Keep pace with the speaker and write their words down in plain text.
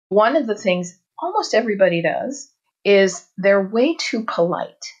One of the things almost everybody does is they're way too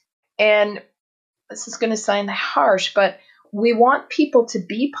polite. And this is going to sound harsh, but we want people to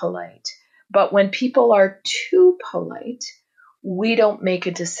be polite. But when people are too polite, we don't make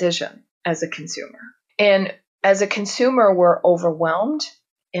a decision as a consumer. And as a consumer, we're overwhelmed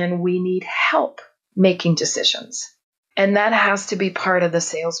and we need help making decisions. And that has to be part of the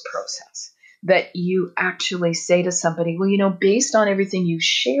sales process, that you actually say to somebody, well, based on everything you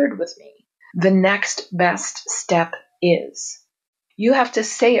shared with me, the next best step is. You have to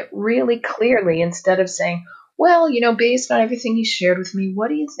say it really clearly instead of saying, well, based on everything you shared with me, what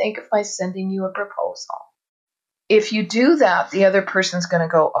do you think of my sending you a proposal? If you do that, the other person's going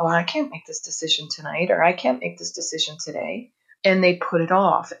to go, oh, I can't make this decision tonight, or I can't make this decision today. And they put it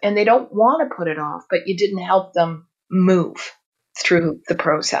off. And they don't want to put it off, but you didn't help them move through the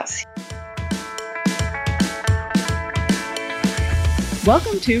process.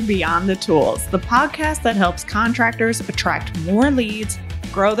 Welcome to Beyond the Tools, the podcast that helps contractors attract more leads,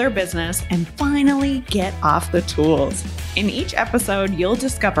 grow their business, and finally get off the tools. In each episode, you'll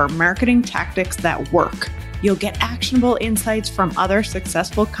discover marketing tactics that work. You'll get actionable insights from other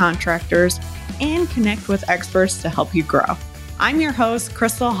successful contractors and connect with experts to help you grow. I'm your host,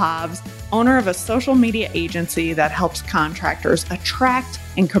 Crystal Hobbs, owner of a social media agency that helps contractors attract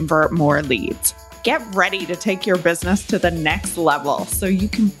and convert more leads. Get ready to take your business to the next level so you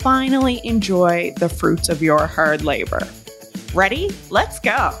can finally enjoy the fruits of your hard labor. Ready? Let's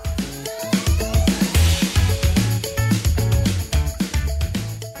go.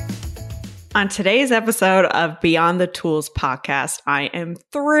 On today's episode of Beyond the Tools podcast, I am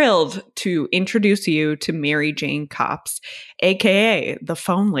thrilled to introduce you to Mary Jane Copps, aka the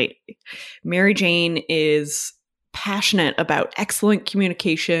Phone Lady. Mary Jane is passionate about excellent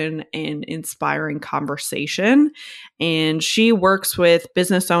communication and inspiring conversation. And she works with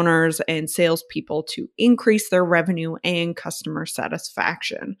business owners and salespeople to increase their revenue and customer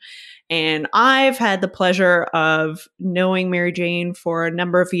satisfaction. And I've had the pleasure of knowing Mary Jane for a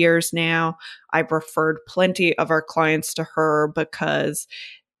number of years now. I've referred plenty of our clients to her because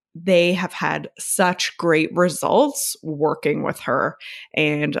they have had such great results working with her,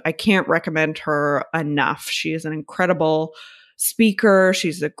 and I can't recommend her enough. She is an incredible speaker.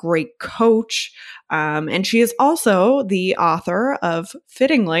 She's a great coach. And she is also the author of,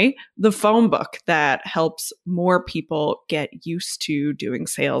 fittingly, the phone book that helps more people get used to doing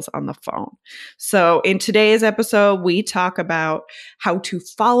sales on the phone. So in today's episode, we talk about how to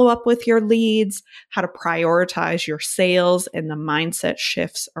follow up with your leads, how to prioritize your sales and the mindset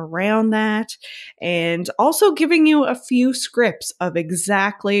shifts around that, and also giving you a few scripts of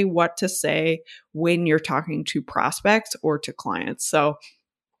exactly what to say when you're talking to prospects or to clients. So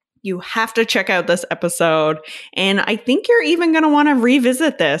you have to check out this episode. And I think you're even going to want to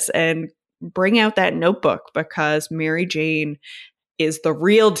revisit this and bring out that notebook because Mary Jane is the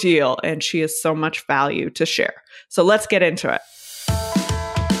real deal and she has so much value to share. So let's get into it.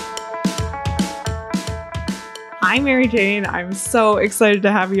 Hi, Mary Jane. I'm so excited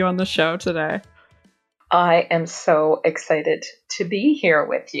to have you on the show today. I am so excited to be here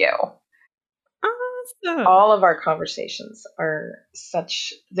with you. Awesome. All of our conversations are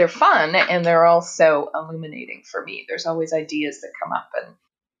they're fun and they're also illuminating for me. There's always ideas that come up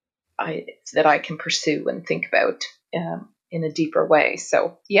and that I can pursue and think about in a deeper way.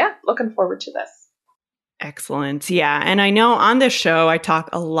 So yeah, looking forward to this. Excellent. Yeah. And I know on this show, I talk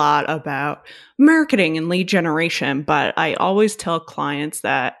a lot about marketing and lead generation, but I always tell clients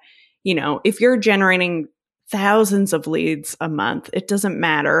that, if you're generating thousands of leads a month, it doesn't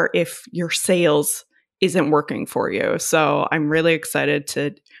matter if your sales isn't working for you. So I'm really excited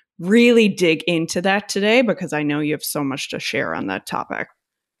to really dig into that today because I know you have so much to share on that topic.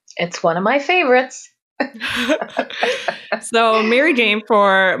 It's one of my favorites. So Mary Jane,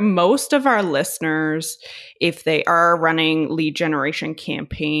 for most of our listeners, if they are running lead generation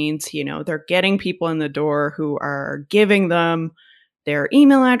campaigns, they're getting people in the door who are giving them their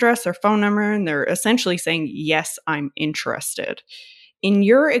email address, their phone number, and they're essentially saying, yes, I'm interested. In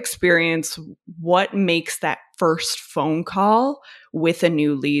your experience, what makes that first phone call with a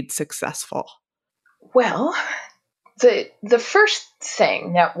new lead successful? Well, the first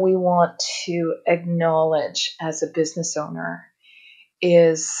thing that we want to acknowledge as a business owner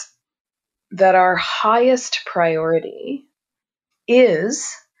is that our highest priority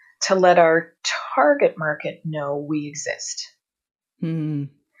is to let our target market know we exist. Mm-hmm.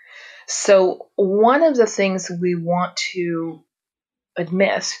 So one of the things we want to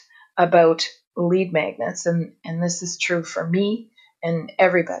admit about lead magnets, and this is true for me and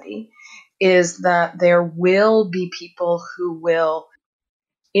everybody, is that there will be people who will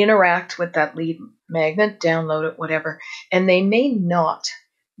interact with that lead magnet, download it, whatever, and they may not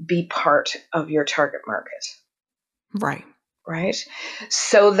be part of your target market. Right. Right?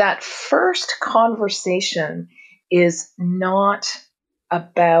 So that first conversation is not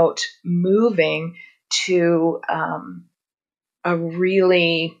about moving to a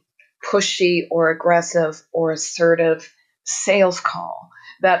really pushy or aggressive or assertive sales call.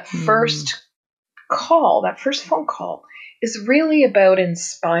 That first call, that first phone call, is really about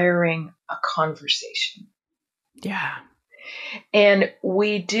inspiring a conversation. Yeah. And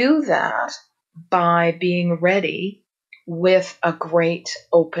we do that by being ready with a great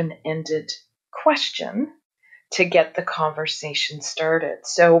open-ended question to get the conversation started.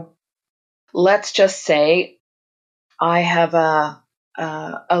 So let's just say I have a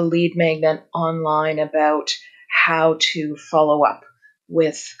lead magnet online about how to follow up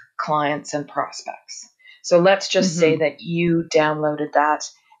with clients and prospects. So let's just say that you downloaded that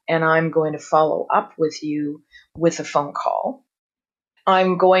and I'm going to follow up with you with a phone call.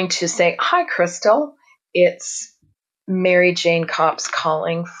 I'm going to say, hi, Crystal. It's Mary Jane Copps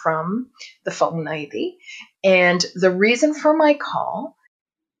calling from the Phone Lady. And the reason for my call,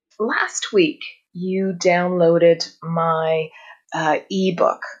 last week you downloaded my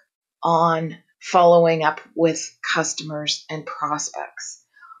ebook on following up with customers and prospects.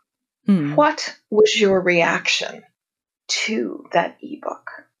 What was your reaction to that ebook?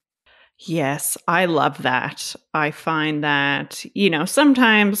 Yes, I love that. I find that,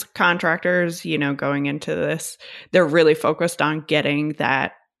 sometimes contractors, going into this, they're really focused on getting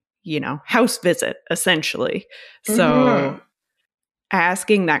that, house visit essentially. So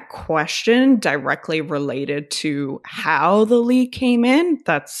asking that question directly related to how the lead came in,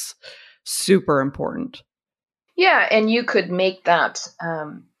 that's super important. Yeah, and you could make that,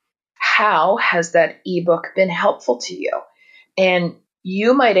 how has that ebook been helpful to you? And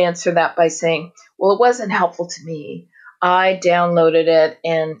you might answer that by saying, well, it wasn't helpful to me. I downloaded it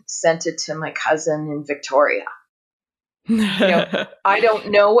and sent it to my cousin in Victoria. I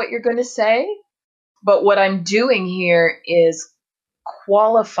don't know what you're going to say, but what I'm doing here is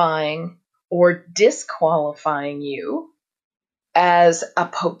qualifying or disqualifying you as a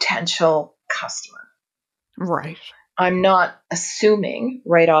potential customer. Right. I'm not assuming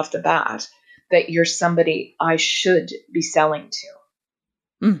right off the bat that you're somebody I should be selling to.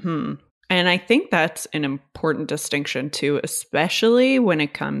 And I think that's an important distinction too, especially when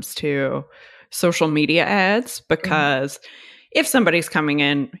it comes to social media ads, because if somebody's coming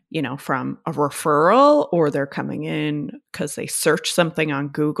in, from a referral or they're coming in because they search something on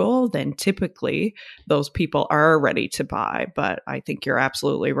Google, then typically those people are ready to buy. But I think you're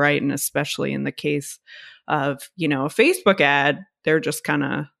absolutely right. And especially in the case of, a Facebook ad, they're just kind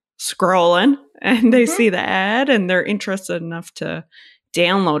of scrolling and they see the ad and they're interested enough to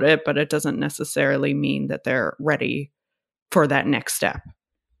download it, but it doesn't necessarily mean that they're ready for that next step.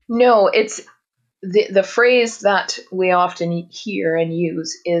 No, it's the phrase that we often hear and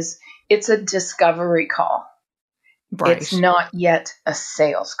use is it's a discovery call. Right. It's not yet a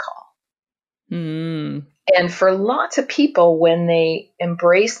sales call. And for lots of people, when they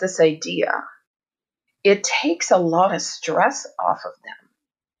embrace this idea, it takes a lot of stress off of them.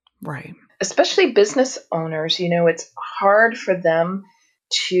 Right. Especially business owners, it's hard for them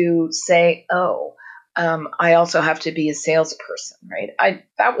to say, oh, I also have to be a salesperson, right?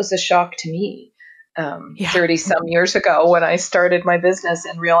 That was a shock to me 30 some years ago when I started my business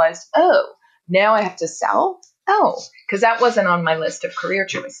and realized, oh, now I have to sell? Oh, because that wasn't on my list of career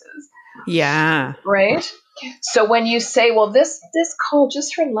choices. Yeah. Right? So when you say, well, this call,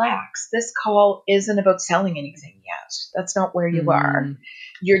 just relax. This call isn't about selling anything yet. That's not where you are.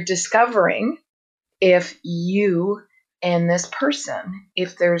 You're discovering if you and this person,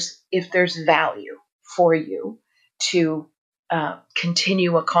 if there's value for you to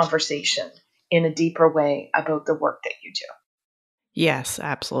continue a conversation in a deeper way about the work that you do. Yes,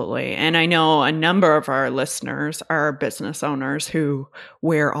 absolutely. And I know a number of our listeners are business owners who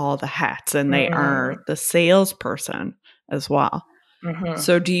wear all the hats and they are the salesperson as well.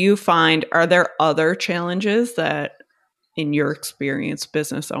 So do you find, are there other challenges that in your experience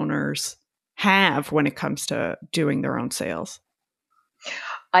business owners have when it comes to doing their own sales?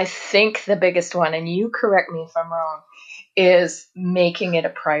 I think the biggest one, and you correct me if I'm wrong, is making it a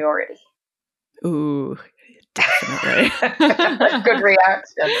priority. Ooh, definitely. Good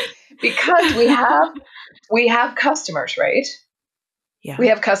reaction. Because we have customers, right? Yeah. We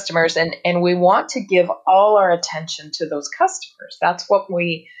have customers and we want to give all our attention to those customers. That's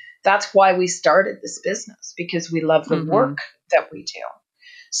why we started this business, because we love the work that we do.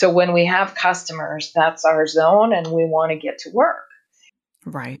 So when we have customers, that's our zone and we want to get to work.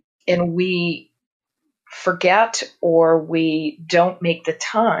 Right. And we forget or we don't make the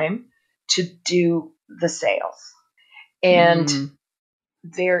time to do the sales. And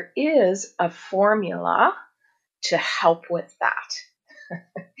there is a formula to help with that.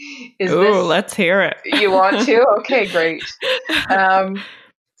 Let's hear it. You want to? Okay, great.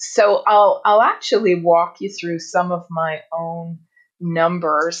 So I'll actually walk you through some of my own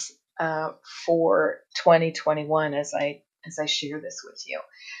numbers for 2021 as I share this with you.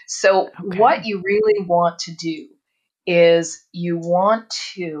 So what you really want to do is you want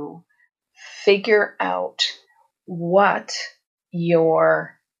to figure out what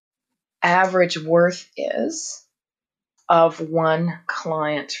your average worth is of one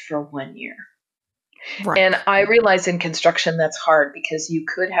client for 1 year. Right. And I realize in construction that's hard because you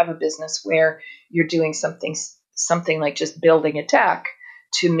could have a business where you're doing something like just building a deck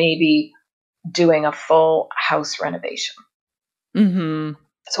to maybe doing a full house renovation. Mm-hmm.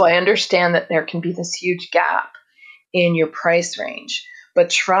 So I understand that there can be this huge gap in your price range, but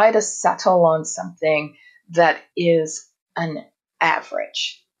try to settle on something that is an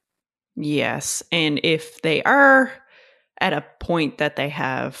average. Yes. And if they are at a point that they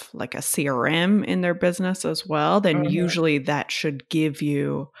have like a CRM in their business as well, then usually that should give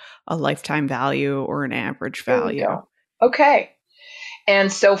you a lifetime value or an average value. There you go. Okay.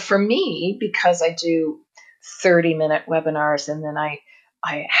 And so for me, because I do 30-minute webinars and then I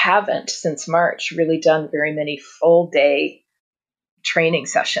haven't since March really done very many full day training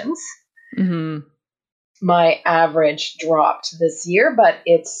sessions. Mm-hmm. My average dropped this year, but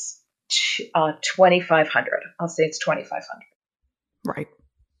it's 2,500. I'll say it's 2,500. Right.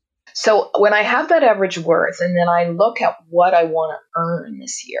 So when I have that average worth and then I look at what I want to earn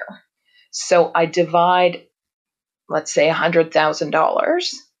this year, so I divide, let's say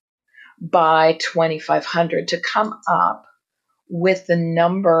 $100,000 by 2,500 to come up with the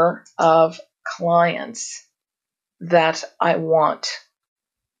number of clients that I want,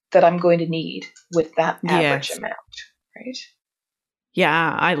 that I'm going to need with that average amount, right?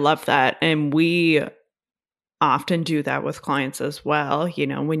 Yeah, I love that. And we often do that with clients as well. You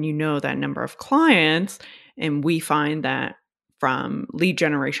know, when you know that number of clients, and we find that from lead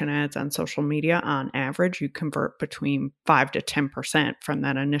generation ads on social media, on average, you convert between 5 to 10% from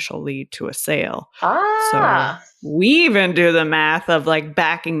that initial lead to a sale. So we even do the math of like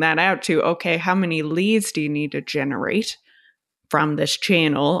backing that out to, okay, how many leads do you need to generate from this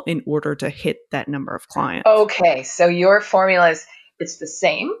channel in order to hit that number of clients? Okay, so your formula is, it's the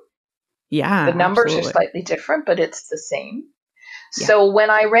same. Yeah, the numbers absolutely. are slightly different, but it's the same. Yeah. So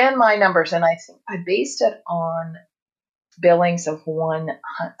when I ran my numbers, and I think I based it on billings of an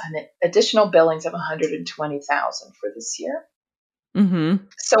additional billings of 120,000 for this year. Mm-hmm.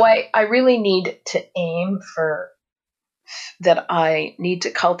 So I really need to aim for that. I need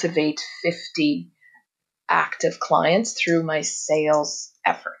to cultivate 50 active clients through my sales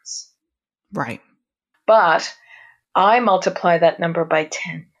efforts. Right. But I multiply that number by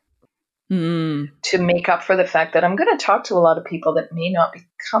 10 to make up for the fact that I'm going to talk to a lot of people that may not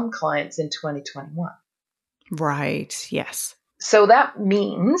become clients in 2021. Right. Yes. So that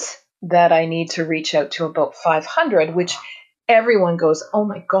means that I need to reach out to about 500, which everyone goes, oh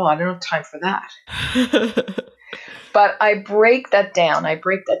my God, I don't have time for that. But I break that down. I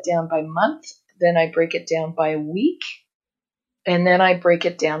break that down by month. Then I break it down by week. And then I break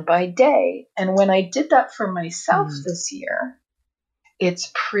it down by day. And when I did that for myself this year,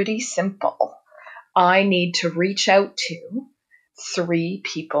 it's pretty simple. I need to reach out to 3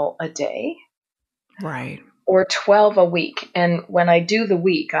 people a day. Right. Or 12 a week. And when I do the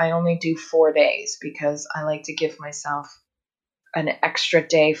week, I only do 4 days because I like to give myself an extra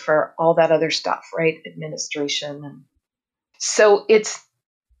day for all that other stuff, right? Administration. And so it's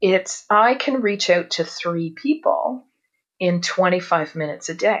I can reach out to 3 people in 25 minutes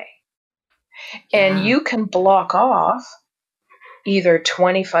a day. Yeah. And you can block off either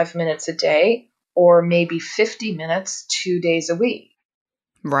 25 minutes a day or maybe 50 minutes 2 days a week.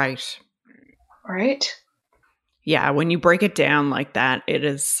 Right. Right? Yeah, when you break it down like that, it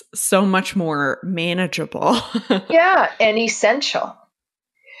is so much more manageable. Yeah, and essential.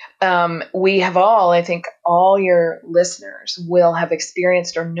 We have I think all your listeners will have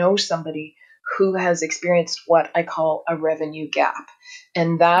experienced or know somebody who has experienced what I call a revenue gap.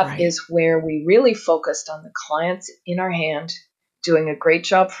 And that is where we really focused on the clients in our hand, doing a great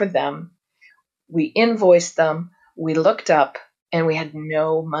job for them. We invoiced them, we looked up, and we had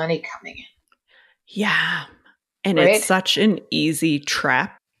no money coming in. Yeah. And it's such an easy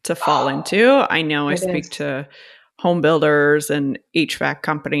trap to fall into. I know I speak to home builders and HVAC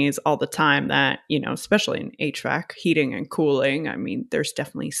companies all the time that, especially in HVAC, heating and cooling, I mean, there's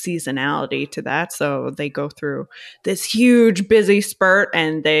definitely seasonality to that. So they go through this huge busy spurt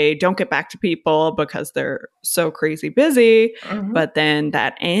and they don't get back to people because they're so crazy busy. Mm-hmm. But then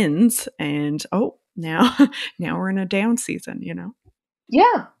that ends and, now we're in a down season,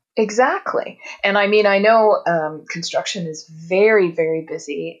 Yeah, exactly. And I mean, I know construction is very, very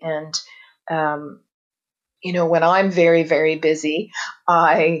busy. And, when I'm very, very busy,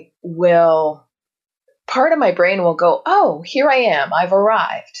 part of my brain will go, oh, here I am. I've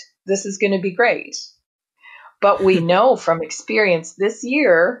arrived. This is going to be great. But we know from experience this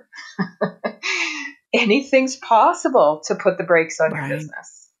year, anything's possible to put the brakes on your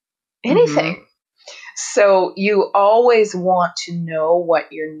business. Anything. Mm-hmm. So you always want to know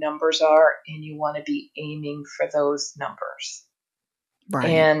what your numbers are, and you want to be aiming for those numbers. Right.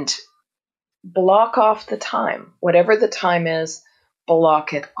 And block off the time. Whatever the time is,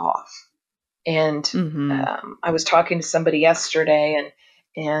 block it off. And I was talking to somebody yesterday,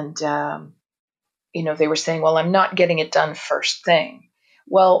 and they were saying, well, I'm not getting it done first thing.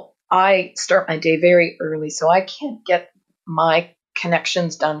 Well, I start my day very early, so I can't get my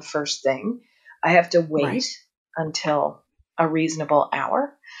connections done first thing. I have to wait until a reasonable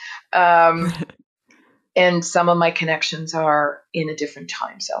hour. And some of my connections are in a different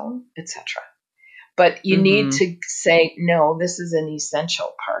time zone, etc. But you need to say, no, this is an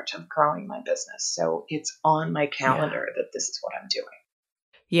essential part of growing my business. So it's on my calendar that this is what I'm doing.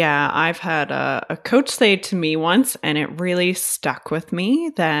 Yeah, I've had a coach say to me once, and it really stuck with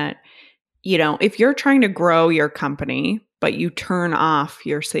me that, if you're trying to grow your company, but you turn off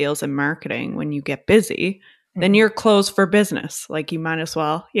your sales and marketing when you get busy, then you're closed for business. Like you might as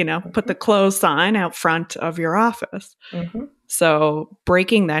well, put the close sign out front of your office. So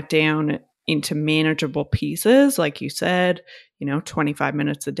breaking that down into manageable pieces, like you said, 25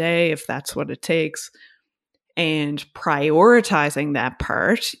 minutes a day, if that's what it takes, and prioritizing that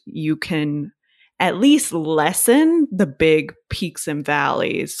part, you can at least lessen the big peaks and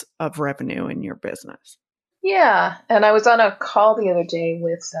valleys of revenue in your business. Yeah. And I was on a call the other day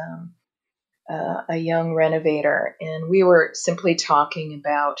with a young renovator, and we were simply talking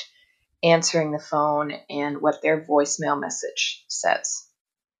about answering the phone and what their voicemail message says.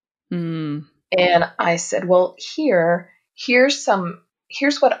 And I said, well, here's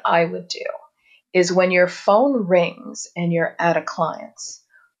what I would do is when your phone rings and you're at a client's,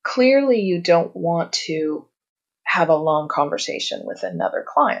 clearly you don't want to have a long conversation with another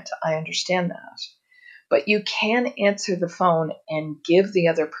client. I understand that. But you can answer the phone and give the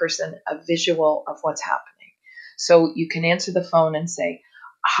other person a visual of what's happening. So you can answer the phone and say,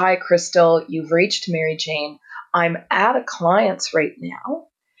 hi, Crystal, you've reached Mary Jane. I'm at a client's right now,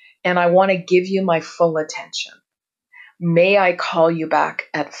 and I want to give you my full attention. May I call you back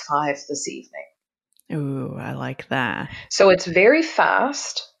at 5 this evening? Ooh, I like that. So it's very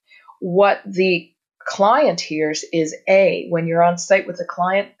fast. What the client hears is when you're on site with a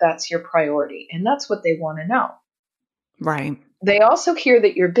client, that's your priority. And that's what they want to know. Right. They also hear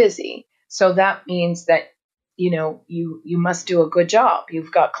that you're busy. So that means that, you must do a good job.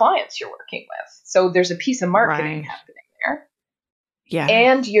 You've got clients you're working with. So there's a piece of marketing happening there. Yeah.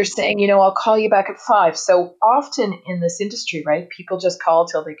 And you're saying, I'll call you back at 5. So often in this industry, right, people just call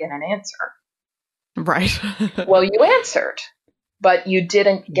till they get an answer. Right. Well, you answered, but you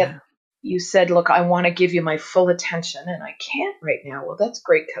didn't get, you said, look, I want to give you my full attention and I can't right now. Well, that's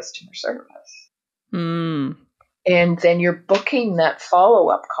great customer service. And then you're booking that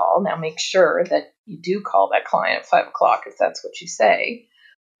follow-up call. Now make sure that you do call that client at 5 o'clock if that's what you say.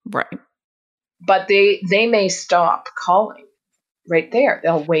 Right. But they may stop calling right there.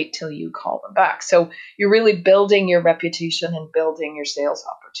 They'll wait till you call them back. So you're really building your reputation and building your sales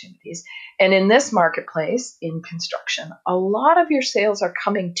opportunities. And in this marketplace, in construction, a lot of your sales are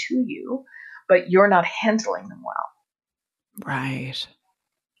coming to you, but you're not handling them well. Right.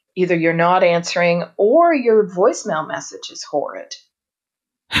 Either you're not answering or your voicemail message is horrid.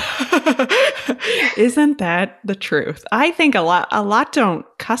 Isn't that the truth? I think a lot don't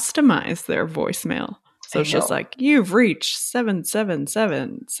customize their voicemail. So it's just like, you've reached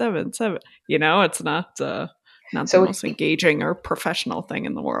 77777. It's not the most engaging or professional thing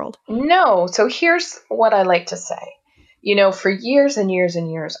in the world. No. So here's what I like to say. For years and years and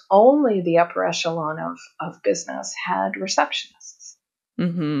years, only the upper echelon of business had receptionists.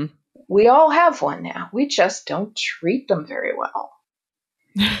 We all have one now. We just don't treat them very well.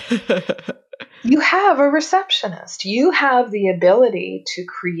 You have a receptionist. You have the ability to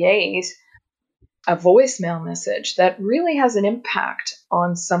create a voicemail message that really has an impact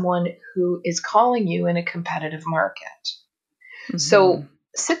on someone who is calling you in a competitive market. So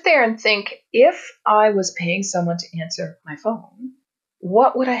sit there and think, if I was paying someone to answer my phone,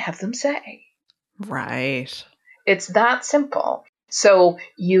 what would I have them say? Right. It's that simple. So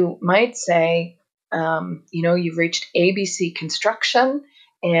you might say, you've reached ABC Construction,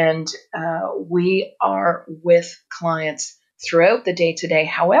 and we are with clients throughout the day today.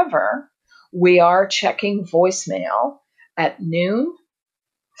 However, we are checking voicemail at noon,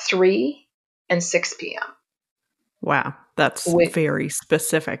 3, and 6 p.m. Wow. That's very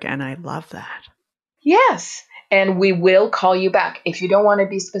specific, and I love that. Yes. And we will call you back. If you don't want to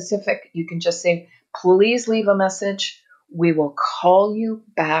be specific, you can just say, please leave a message. We will call you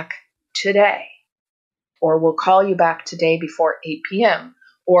back today. Or we'll call you back today before 8 p.m.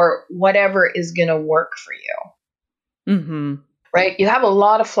 or whatever is going to work for you. Mm-hmm. Right? You have a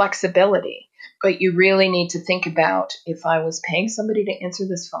lot of flexibility, but you really need to think about, if I was paying somebody to answer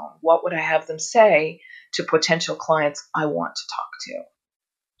this phone, what would I have them say to potential clients I want to talk to?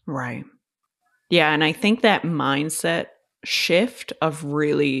 Right. Yeah. And I think that mindset shift of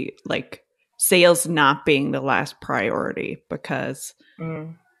really like sales not being the last priority, because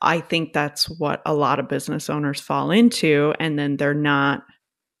I think that's what a lot of business owners fall into. And then they're not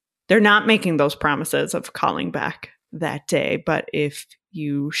making those promises of calling back that day. But if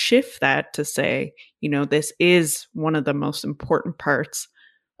you shift that to say, this is one of the most important parts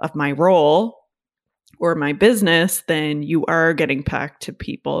of my role or my business, then you are getting back to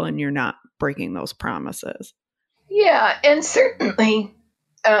people and you're not breaking those promises. Yeah, and certainly,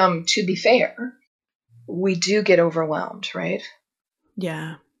 to be fair, we do get overwhelmed, right?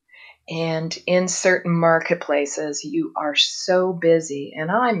 Yeah. And in certain marketplaces, you are so busy,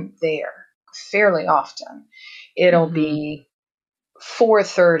 and I'm there fairly often. It'll be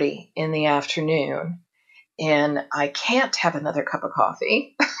 4:30 in the afternoon, and I can't have another cup of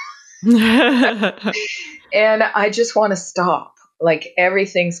coffee. And I just want to stop. Like,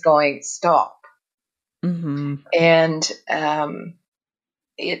 everything's going, stop. And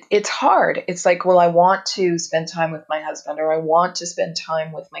it's hard. It's like, well, I want to spend time with my husband, or I want to spend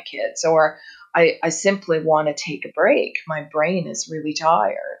time with my kids, or I simply want to take a break. My brain is really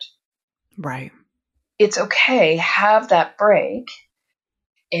tired. Right. It's okay. Have that break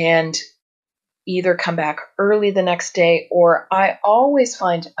and either come back early the next day, or I always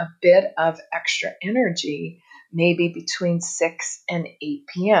find a bit of extra energy, maybe between 6 and 8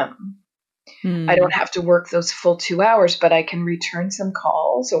 p.m. I don't have to work those full 2 hours, but I can return some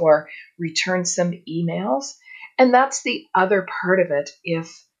calls or return some emails. And that's the other part of it.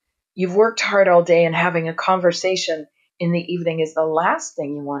 If you've worked hard all day and having a conversation in the evening is the last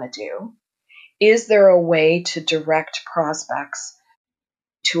thing you want to do, is there a way to direct prospects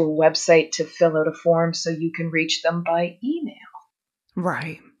to a website to fill out a form so you can reach them by email?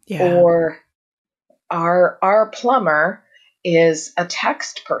 Right. Yeah. Or our plumber is a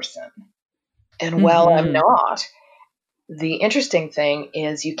text person. And while I'm not, the interesting thing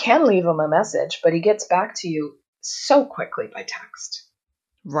is you can leave him a message, but he gets back to you so quickly by text.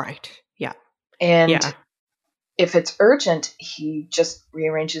 Right. Yeah. And if it's urgent, he just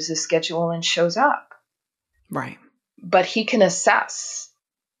rearranges his schedule and shows up. Right. But he can assess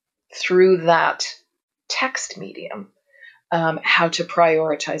through that text medium how to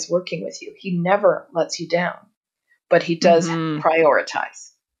prioritize working with you. He never lets you down, but he does prioritize.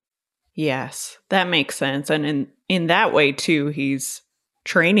 Yes, that makes sense. And in that way, too, he's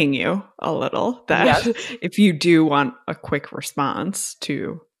training you a little that if you do want a quick response,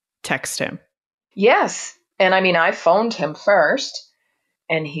 to text him. Yes. And I mean, I phoned him first,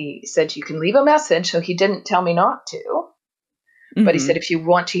 and he said, you can leave a message. So he didn't tell me not to. But he said, if you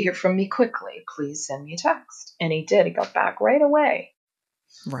want to hear from me quickly, please send me a text. And he did. He got back right away.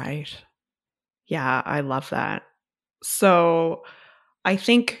 Right. Yeah, I love that. So I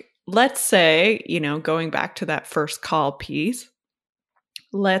think, let's say, going back to that first call piece,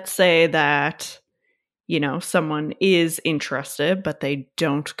 let's say that, someone is interested, but they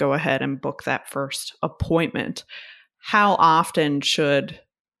don't go ahead and book that first appointment. How often should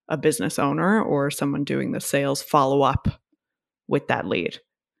a business owner or someone doing the sales follow up with that lead?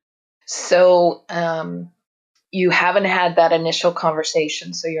 So you haven't had that initial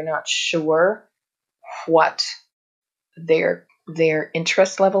conversation, so you're not sure what their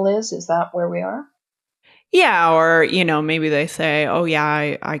interest level is. Is that where we are? Yeah. Or, maybe they say, oh,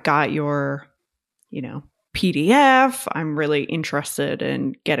 yeah, I got your, PDF. I'm really interested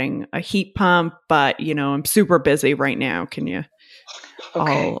in getting a heat pump, but, I'm super busy right now. Can you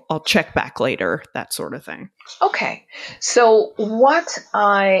Okay. I'll check back later, that sort of thing. Okay. So what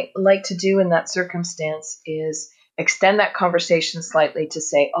I like to do in that circumstance is extend that conversation slightly to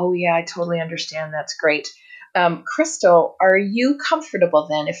say, oh yeah, I totally understand. That's great. Crystal, are you comfortable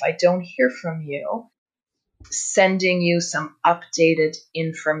then if I don't hear from you, sending you some updated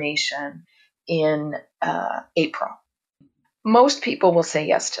information in April? Most people will say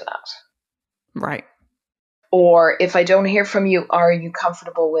yes to that. Right. Or if I don't hear from you, are you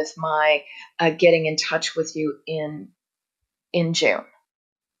comfortable with my getting in touch with you in June?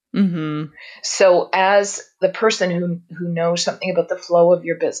 Mm-hmm. So as the person who knows something about the flow of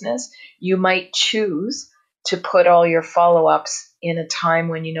your business, you might choose to put all your follow-ups in a time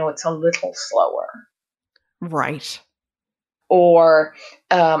when you know it's a little slower. Right. Or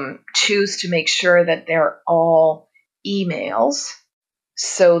choose to make sure that they're all emails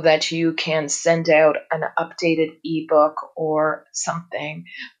so that you can send out an updated ebook or something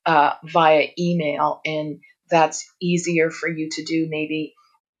via email, and that's easier for you to do.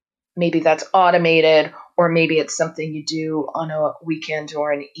 Maybe that's automated, or maybe it's something you do on a weekend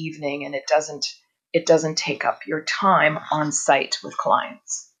or an evening, and it doesn't take up your time on site with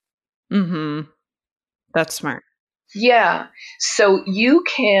clients. Mm-hmm. That's smart. Yeah. So you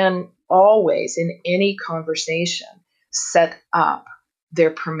can always, in any conversation, set up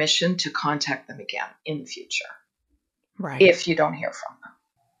their permission to contact them again in the future Right. if you don't hear from them.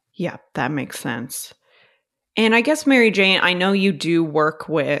 Yeah, that makes sense. And I guess, Mary Jane, I know you do work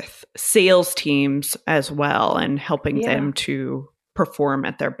with sales teams as well and helping Yeah. them to perform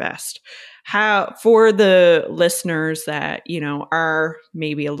at their best. How, for the listeners that, are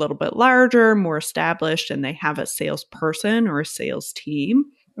maybe a little bit larger, more established, and they have a salesperson or a sales team,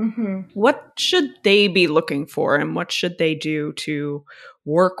 Mm-hmm. what should they be looking for and what should they do to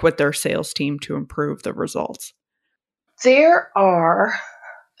work with their sales team to improve the results? There are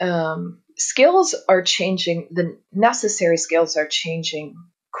skills are changing, the necessary skills are changing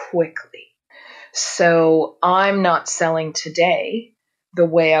quickly. So I'm not selling today the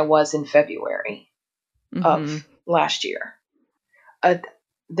way I was in February Mm-hmm. of last year.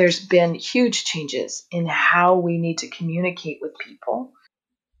 There's been huge changes in how we need to communicate with people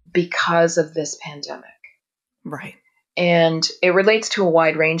because of this pandemic. Right. And it relates to a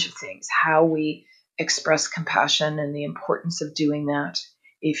wide range of things, how we express compassion and the importance of doing that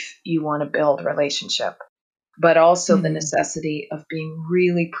if you want to build a relationship, but also the necessity of being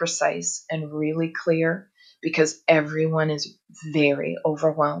really precise and really clear because everyone is very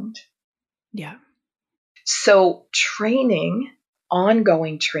overwhelmed. Yeah. So training,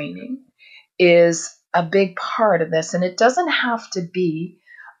 ongoing training, is a big part of this. And it doesn't have to be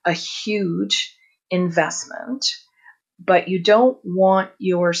a huge investment, but you don't want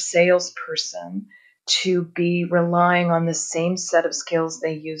your salesperson to be relying on the same set of skills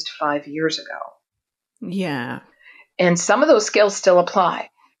they used 5 years ago. Yeah. And some of those skills still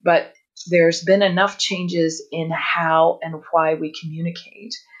apply, but there's been enough changes in how and why we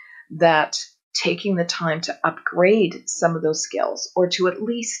communicate that taking the time to upgrade some of those skills, or to at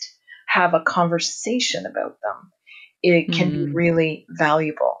least have a conversation about them, it can be really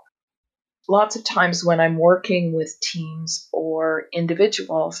valuable. Lots of times when I'm working with teams or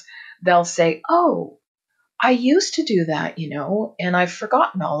individuals, they'll say, oh, I used to do that, and I've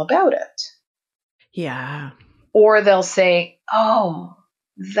forgotten all about it. Yeah. Or they'll say, oh,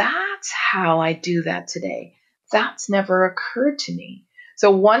 that's how I do that today. That's never occurred to me. So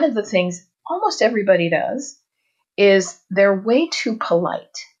one of the things almost everybody does is they're way too polite.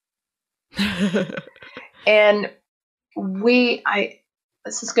 And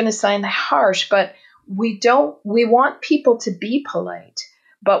this is going to sound harsh, but we want people to be polite.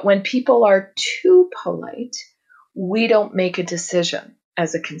 But when people are too polite, we don't make a decision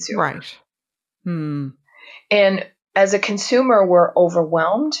as a consumer. Right. And as a consumer, we're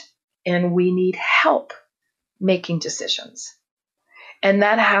overwhelmed and we need help making decisions. And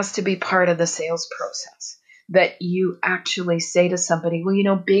that has to be part of the sales process, that you actually say to somebody,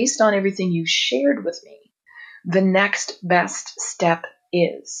 well, based on everything you shared with me, the next best step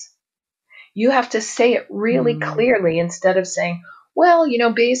is. You have to say it really clearly instead of saying, well,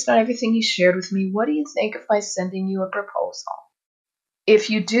 based on everything you shared with me, what do you think of my sending you a proposal?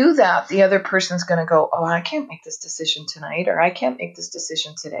 If you do that, the other person's going to go, oh, I can't make this decision tonight, or I can't make this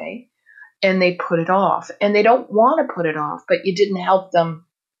decision today. And they put it off. And they don't want to put it off, but you didn't help them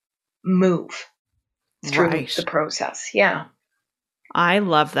move through the process. Yeah. I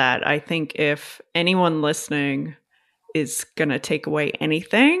love that. I think if anyone listening is going to take away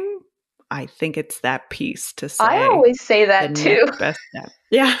anything, I think it's that piece to say. I always say that too. Best step.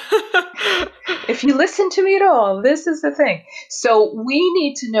 Yeah. If you listen to me at all, this is the thing. So we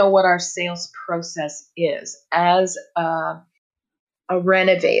need to know what our sales process is. As a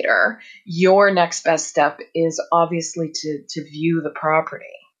renovator, your next best step is obviously to view the property,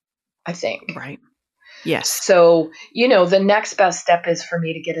 I think. Right. Yes. So, the next best step is for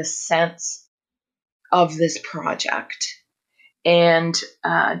me to get a sense of this project and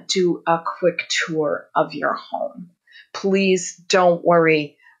do a quick tour of your home. Please don't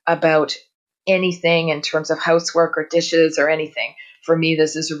worry about anything in terms of housework or dishes or anything. For me,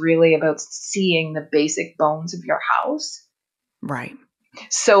 this is really about seeing the basic bones of your house. Right.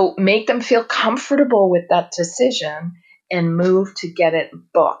 So make them feel comfortable with that decision and move to get it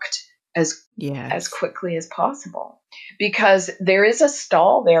booked as quickly as possible. Because there is a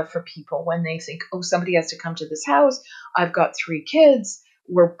stall there for people when they think, oh, somebody has to come to this house. I've got 3 kids.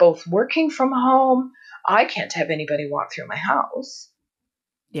 We're both working from home. I can't have anybody walk through my house.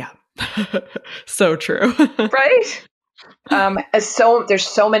 Yeah. So true. Right? So there's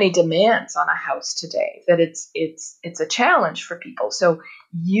so many demands on a house today that it's a challenge for people. So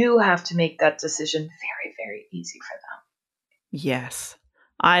you have to make that decision very, very easy for them. Yes.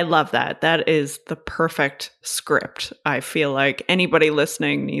 I love that. That is the perfect script. I feel like anybody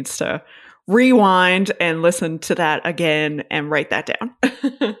listening needs to rewind and listen to that again and write that down.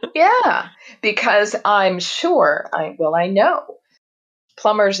 Yeah, because I'm sure, I know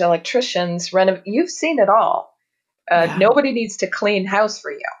plumbers, electricians, you've seen it all. Yeah. Nobody needs to clean house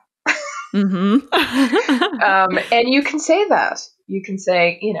for you. Mm-hmm. And you can say that. You can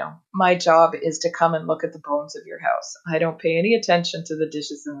say, my job is to come and look at the bones of your house. I don't pay any attention to the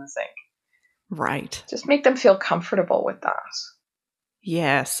dishes in the sink. Right. Just make them feel comfortable with that.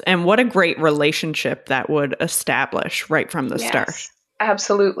 Yes. And what a great relationship that would establish right from the start. Yes,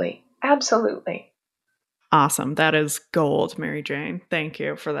 absolutely. Absolutely. Awesome. That is gold, Mary Jane. Thank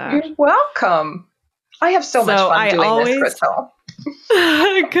you for that. You're welcome. I have so much fun doing this, Crystal.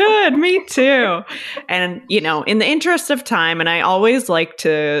 Good, me too. And, in the interest of time, and I always like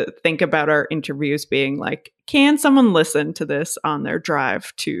to think about our interviews being like, can someone listen to this on their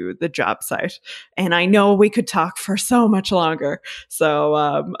drive to the job site? And I know we could talk for so much longer. So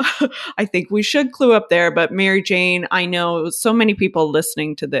I think we should clue up there. But Mary Jane, I know so many people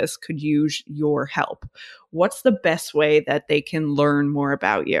listening to this could use your help. What's the best way that they can learn more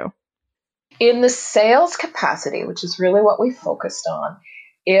about you? In the sales capacity, which is really what we focused on,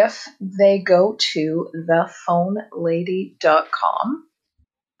 if they go to thephonelady.com,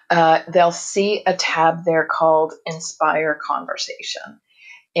 they'll see a tab there called Inspire Conversation.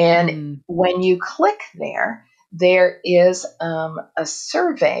 And when you click there is a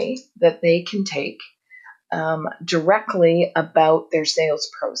survey that they can take directly about their sales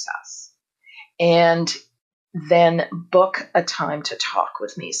process. And then book a time to talk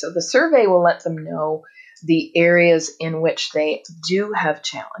with me. So the survey will let them know the areas in which they do have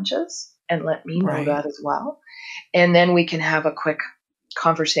challenges and let me know that as well. And then we can have a quick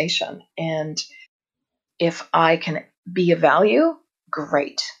conversation. And if I can be of value,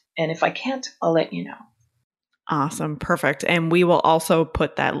 great. And if I can't, I'll let you know. Awesome. Perfect. And we will also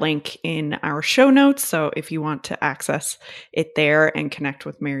put that link in our show notes. So if you want to access it there and connect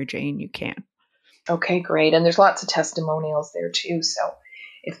with Mary Jane, you can. Okay, great. And there's lots of testimonials there too. So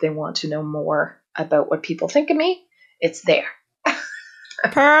if they want to know more about what people think of me, it's there.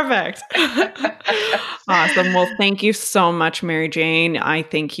 Perfect. Awesome. Well, thank you so much, Mary Jane. I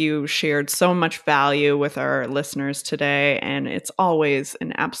think you shared so much value with our listeners today, and it's always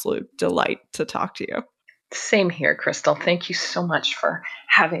an absolute delight to talk to you. Same here, Crystal. Thank you so much for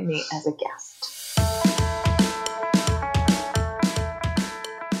having me as a guest.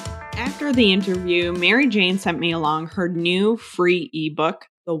 After the interview, Mary Jane sent me along her new free ebook,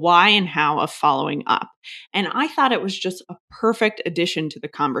 The Why and How of Following Up. And I thought it was just a perfect addition to the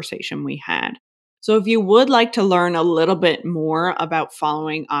conversation we had. So if you would like to learn a little bit more about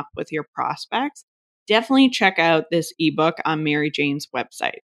following up with your prospects, definitely check out this ebook on Mary Jane's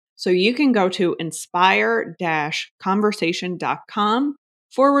website. So you can go to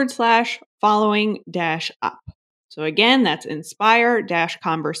inspire-conversation.com/following-up. So again, that's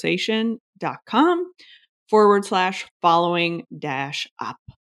inspire-conversation.com/following-up.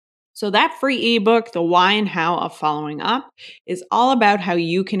 So that free ebook, The Why and How of Following Up, is all about how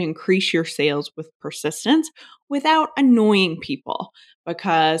you can increase your sales with persistence without annoying people.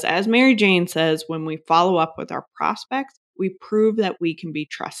 Because as Mary Jane says, when we follow up with our prospects, we prove that we can be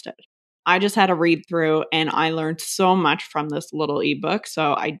trusted. I just had a read through and I learned so much from this little ebook.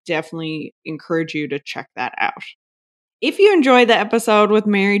 So I definitely encourage you to check that out. If you enjoyed the episode with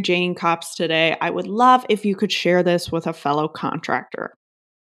Mary Jane Cops today, I would love if you could share this with a fellow contractor.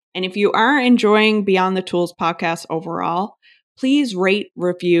 And if you are enjoying Beyond the Tools podcast overall, please rate,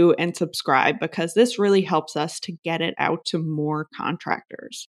 review, and subscribe because this really helps us to get it out to more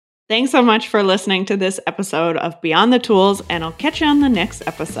contractors. Thanks so much for listening to this episode of Beyond the Tools, and I'll catch you on the next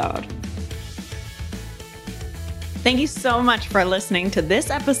episode. Thank you so much for listening to this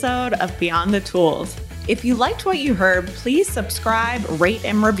episode of Beyond the Tools. If you liked what you heard, please subscribe, rate,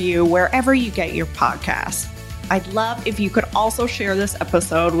 and review wherever you get your podcasts. I'd love if you could also share this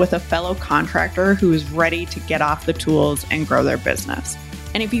episode with a fellow contractor who is ready to get off the tools and grow their business.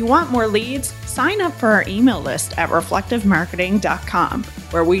 And if you want more leads, sign up for our email list at reflectivemarketing.com,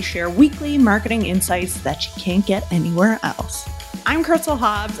 where we share weekly marketing insights that you can't get anywhere else. I'm Crystal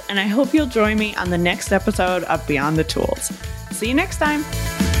Hobbs, and I hope you'll join me on the next episode of Beyond the Tools. See you next time.